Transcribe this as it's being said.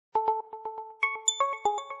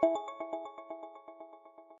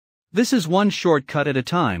This is one shortcut at a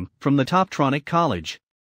time, from the Toptronic College.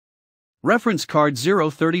 Reference card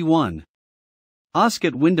 031.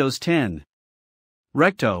 OSCAAT Windows 10.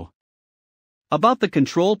 Recto. About the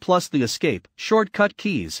Control plus the Escape shortcut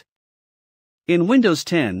keys. In Windows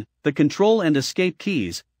 10, the Control and Escape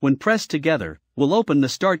keys, when pressed together, will open the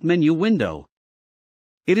Start menu window.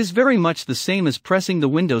 It is very much the same as pressing the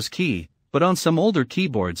Windows key, but on some older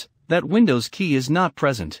keyboards, that Windows key is not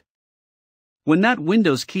present. When that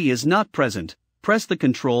Windows key is not present, press the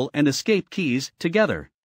Control and Escape keys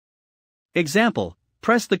together. Example: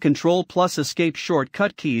 press the Control plus Escape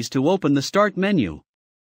shortcut keys to open the Start menu.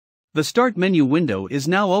 The Start menu window is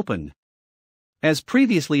now open. As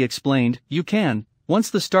previously explained, you can,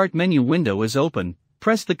 once the Start menu window is open,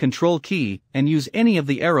 press the Control key and use any of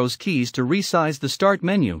the arrows keys to resize the Start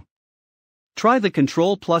menu. Try the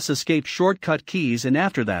Control plus Escape shortcut keys and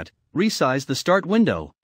after that, resize the Start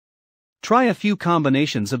window. Try a few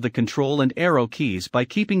combinations of the Control and arrow keys by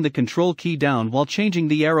keeping the Control key down while changing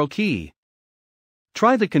the arrow key.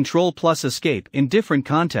 Try the Control plus Escape in different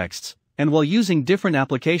contexts, and while using different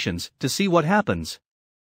applications, to see what happens.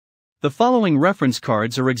 The following reference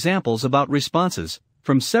cards are examples about responses,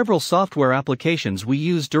 from several software applications we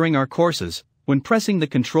use during our courses, when pressing the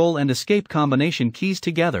Control and Escape combination keys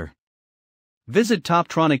together. Visit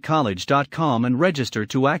toptroniccollege.com and register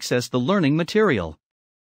to access the learning material.